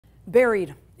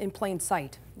Buried in plain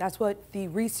sight. That's what the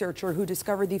researcher who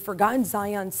discovered the Forgotten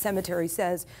Zion Cemetery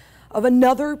says of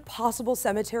another possible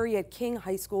cemetery at King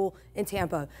High School in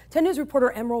Tampa. 10 News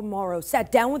reporter Emerald Morrow sat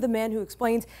down with a man who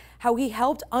explains how he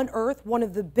helped unearth one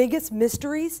of the biggest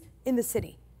mysteries in the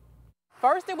city.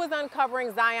 First, it was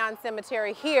uncovering Zion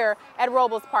Cemetery here at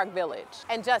Robles Park Village.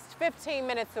 And just 15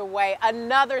 minutes away,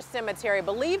 another cemetery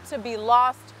believed to be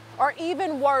lost or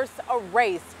even worse,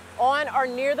 erased on or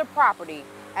near the property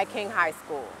at King High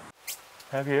School.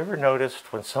 Have you ever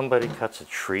noticed when somebody cuts a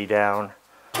tree down,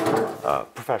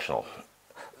 professional,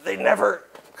 they never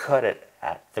cut it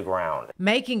at the ground.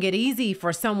 Making it easy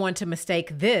for someone to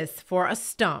mistake this for a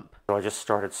stump. So I just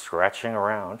started scratching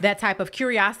around. That type of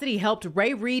curiosity helped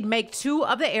Ray Reed make two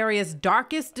of the area's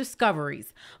darkest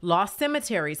discoveries, lost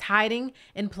cemeteries hiding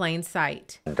in plain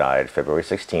sight. Died February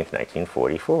 16th,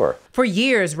 1944. For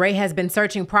years, Ray has been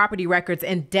searching property records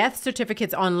and death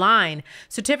certificates online,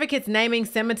 certificates naming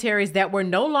cemeteries that were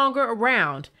no longer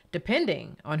around,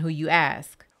 depending on who you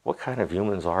ask. What kind of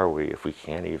humans are we if we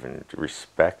can't even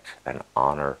respect and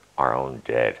honor our own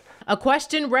dead? A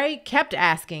question Ray kept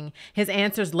asking. His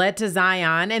answers led to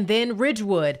Zion and then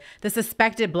Ridgewood, the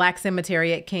suspected black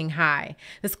cemetery at King High.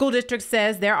 The school district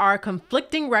says there are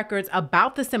conflicting records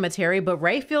about the cemetery, but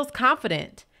Ray feels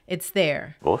confident it's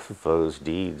there. Both of those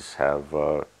deeds have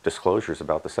disclosures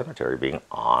about the cemetery being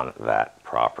on that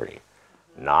property,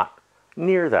 not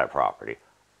near that property.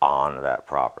 On that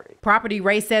property. Property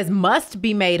Ray says must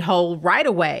be made whole right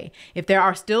away if there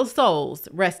are still souls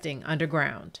resting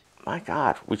underground. My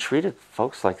God, we treated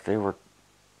folks like they were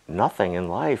nothing in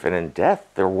life, and in death,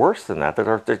 they're worse than that. They're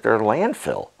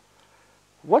landfill.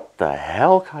 What the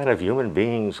hell kind of human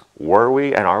beings were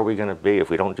we and are we going to be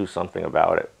if we don't do something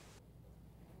about it?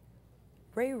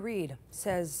 Ray Reed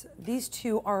says these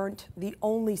two aren't the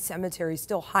only cemeteries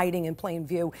still hiding in plain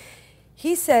view.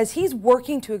 He says he's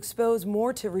working to expose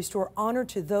more to restore honor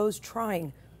to those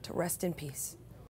trying to rest in peace.